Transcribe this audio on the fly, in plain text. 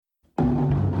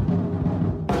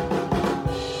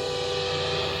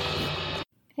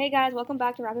Hey guys, welcome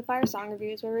back to Rapid Fire Song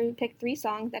Reviews, where we pick 3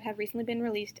 songs that have recently been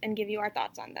released and give you our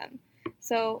thoughts on them.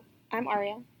 So, I'm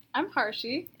Arya, I'm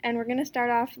Harshi. and we're going to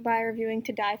start off by reviewing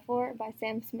To Die For by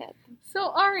Sam Smith. So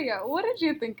Arya, what did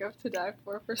you think of To Die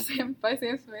For by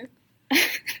Sam Smith?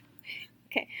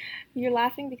 Okay, you're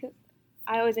laughing because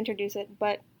I always introduce it,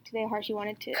 but today Harshi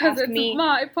wanted to Because ask it's me.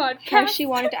 my podcast. Harshi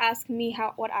wanted to ask me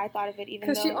what I thought of it, even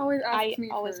though Because she always asks I me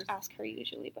always first. ask her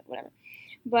usually, but whatever.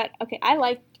 But okay, I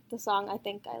liked the song. I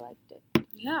think I liked it.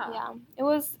 Yeah. It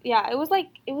was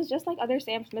just like other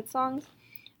Sam Smith songs,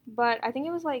 but I think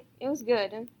it was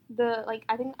good.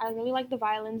 I think I really liked the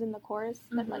violins in the chorus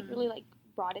that really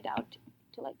brought it out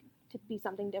to be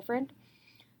something different.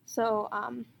 So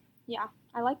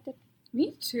I liked it.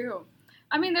 Me too.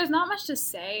 I mean, there's not much to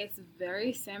say. It's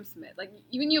very Sam Smith. Like,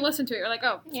 even you listen to it, you're like,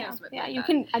 oh, Sam Smith. Yeah, like you that.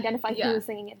 can identify Yeah. who was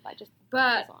singing it by just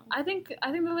But the song. I think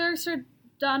the lyrics are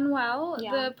done well.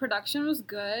 Yeah. The production was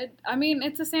good. I mean,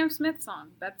 it's a Sam Smith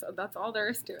song. That's all there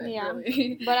is to it, Yeah.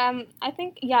 really. But I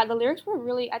think the lyrics were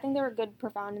really, I think they were good,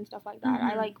 profound and stuff like that.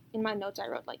 Mhm. In my notes I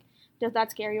wrote does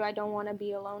that scare you? I don't want to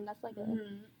be alone. That's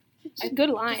Mhm. just good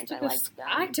lines. I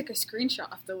I took a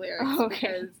screenshot of the lyrics Okay.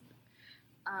 because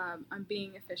I'm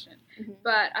being efficient. Mhm.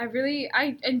 But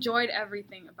I enjoyed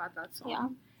everything about that song. Yeah.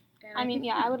 And I mean,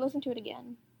 think- I would listen to it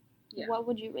again. Yeah. What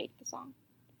would you rate the song?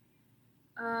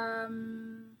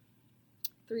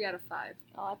 3 out of 5.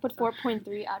 Oh, I put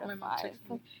 4.3 out My of mom 5. texted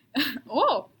me.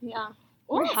 Oh, Yeah.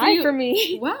 oh, Very so high for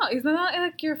me. Wow, isn't that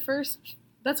like your first?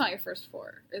 That's not your first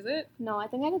 4, is it? No, I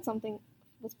think I did something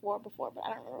with 4 before, but I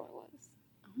don't remember what it was.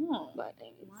 Oh, But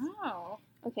anyways. wow.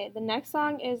 Okay, the next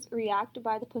song is React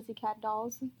by the Pussycat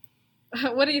Dolls.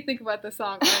 What do you think about the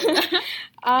song?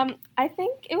 I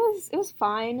think it was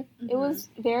fine. It Mhm. was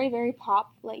very, very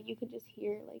pop. Like, you could just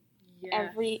hear Yes.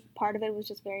 every part of it was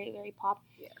just very, very pop.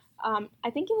 Yes. I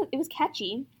think it was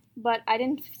catchy, but I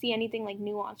didn't see anything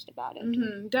nuanced about it.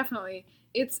 Mm-hmm, definitely.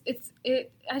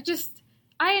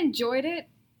 I enjoyed it.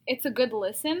 It's a good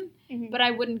listen, Mhm. but I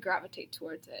wouldn't gravitate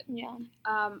towards it. Yeah.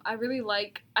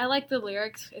 I like the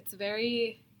lyrics.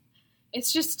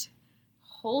 It's just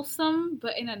wholesome,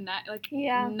 but in a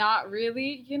not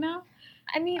really, you know?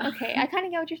 I mean, okay, I kind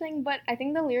of get what you're saying, but I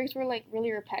think the lyrics were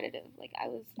really repetitive.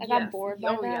 I got Yes. bored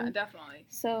by Oh them. yeah, definitely.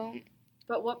 So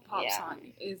But what pop Yeah.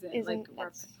 song isn't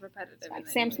that's repetitive? it's in like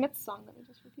any Sam way? Smith's song that we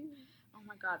just reviewed. Oh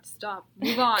my God! Stop.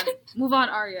 Move on. Move on,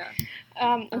 Arya.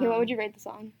 Okay, what would you rate the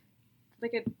song?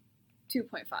 Like a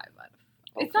 2.5 out of 5.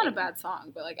 It's not a Okay. bad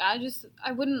song, but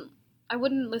I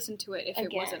wouldn't listen to it if it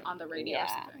Again, wasn't on the radio or yeah.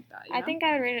 something like that. You I know? think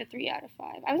I would rate it a 3 out of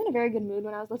 5. I was in a very good mood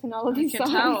when I was listening to all of these I can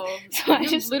songs. tell. So I You've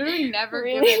just literally never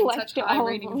really given liked such high all of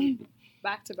ratings them.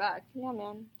 back to back. Yeah,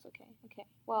 man, it's okay. Okay,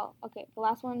 well, the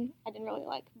last one I didn't really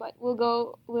like, but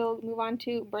we'll move on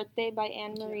to Birthday by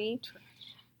Anne Marie.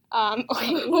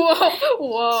 Okay.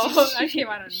 Whoa! That came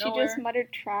out of She nowhere. just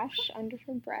muttered trash under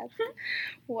her breath.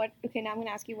 What? Okay, now I'm gonna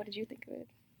ask you, what did you think of it?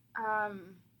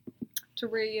 To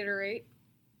reiterate,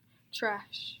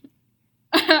 trash.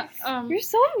 You're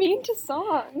so mean to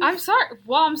songs. I'm sorry.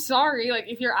 Well, I'm sorry. Like,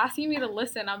 if you're asking me to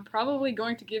listen, I'm probably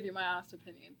going to give you my honest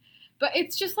opinion. But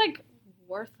it's just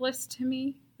worthless to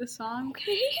me. The song,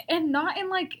 Okay. and not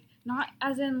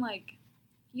as in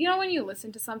you know, when you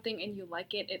listen to something and you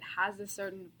like it, it has a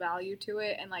certain value to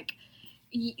it, and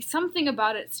something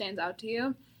about it stands out to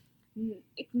you.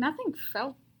 Nothing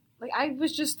felt I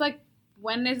was just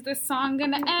when is this song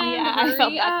gonna end? Yeah, hurry I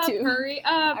felt that up, too. Hurry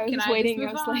up! I was Can just I waiting.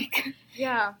 Just I move was on?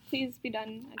 Yeah, please be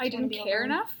done. I just wanna didn't be care over.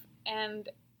 enough, and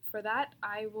for that,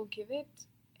 I will give it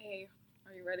a.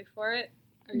 Are you ready for it?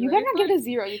 Are You ready better not for give it a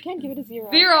 0. You can't give it a 0.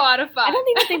 0 out of 5. I don't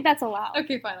even think that's allowed.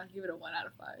 Okay, fine. I'll give it a 1 out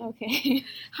of 5. Okay.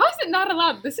 How is it not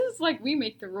allowed? This is we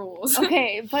make the rules.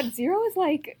 Okay, but 0 is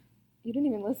you didn't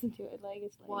even listen to it.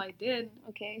 It's Well, I did,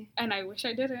 okay. and I wish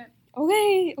I didn't.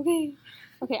 Okay.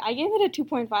 I gave it a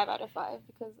 2.5 out of 5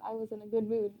 because I was in a good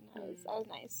mood. I was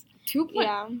nice. 2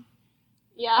 point.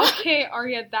 Yeah. Okay,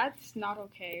 Arya, that's not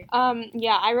okay.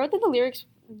 I wrote that the lyrics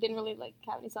didn't really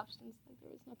have any substance. There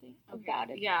was nothing about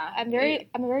it. Yeah. I'm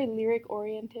a very lyric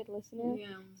oriented listener. Yeah.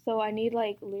 So I need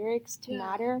lyrics to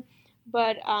matter.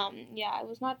 But it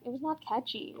was not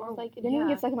catchy. It was it didn't even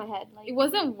get stuck in my head. It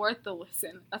wasn't worth the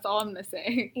listen. That's all I'm gonna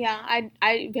say. Yeah,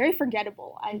 I very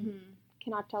forgettable. I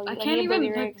cannot tell you I any can't of the even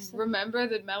lyrics. remember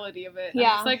the melody of it.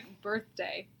 Yeah. It's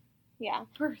birthday. Yeah.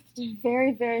 Birthday.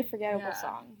 Very, very forgettable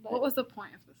song. But What was the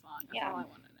point of the song? That's all I want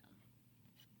to know.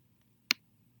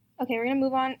 Okay, we're going to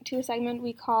move on to a segment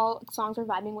we call Songs We're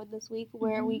Vibing With this week,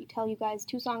 where we tell you guys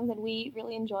 2 songs that we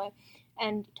really enjoy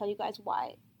and tell you guys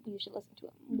why you should listen to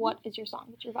them. What is your song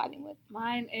that you're vibing with?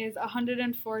 Mine is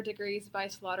 104 Degrees by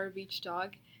Slaughter Beach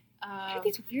Dog. What are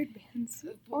these weird bands?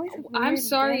 I'm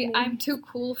sorry, I'm too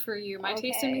cool for you. My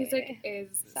taste in music is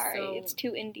it's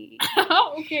too indie.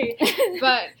 Okay,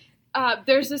 but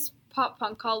there's this pop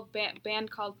punk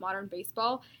band called Modern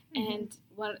Baseball, and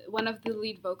one of the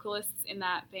lead vocalists in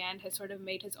that band has sort of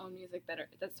made his own music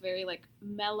that's very like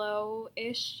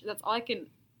mellow-ish. That's all I can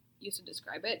use to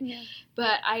describe it. Yeah.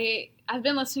 But I've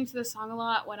been listening to this song a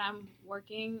lot when I'm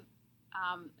working,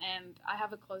 and I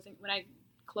have when I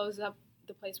close up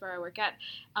the place where I work at,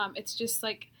 it's just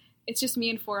me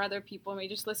and 4 other people, and we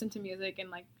just listen to music and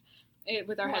like it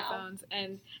with our headphones,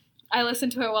 and I listen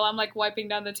to it while I'm like wiping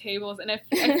down the tables, and I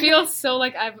feel so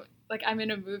like I'm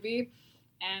in a movie,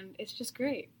 and it's just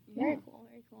great. Very cool.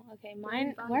 Okay,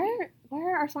 mine. Where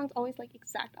are our songs always like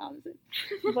exact opposite?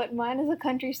 But mine is a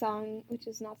country song, which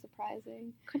is not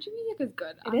surprising. Country music is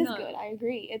good. It is good. I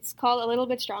agree. It's called "A Little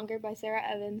Bit Stronger" by Sarah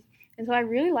Evans, and so I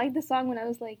really liked the song when I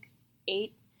was like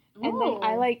 8. And then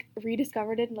I, like,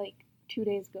 rediscovered it, like, 2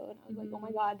 days ago. And I was like, oh,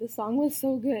 my God, this song was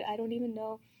so good. I don't even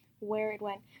know where it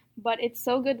went. But it's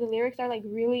so good. The lyrics are, like,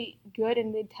 really good,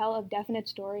 and they tell a definite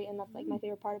story. And that's, like, my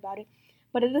favorite part about it.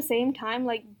 But at the same time,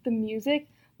 like, the music,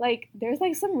 like, there's,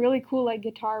 like, some really cool, like,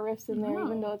 guitar riffs in there,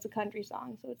 even though it's a country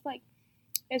song. So it's, like,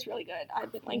 it's really good.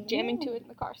 I've been, like, jamming to it in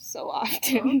the car so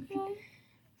often. Okay.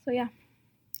 So, yeah.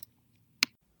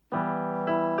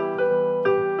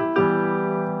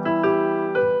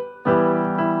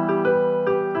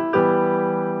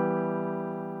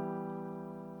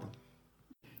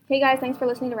 Hey guys, thanks for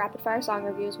listening to Rapid Fire Song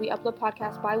Reviews. We upload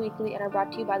podcasts bi-weekly and are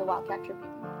brought to you by the Wildcat Tribune.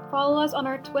 Follow us on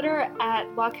our Twitter at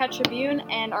Wildcat Tribune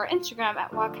and our Instagram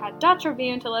at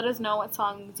wildcat.tribune to let us know what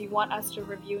songs you want us to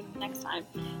review next time.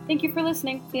 Thank you for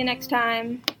listening. See you next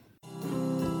time.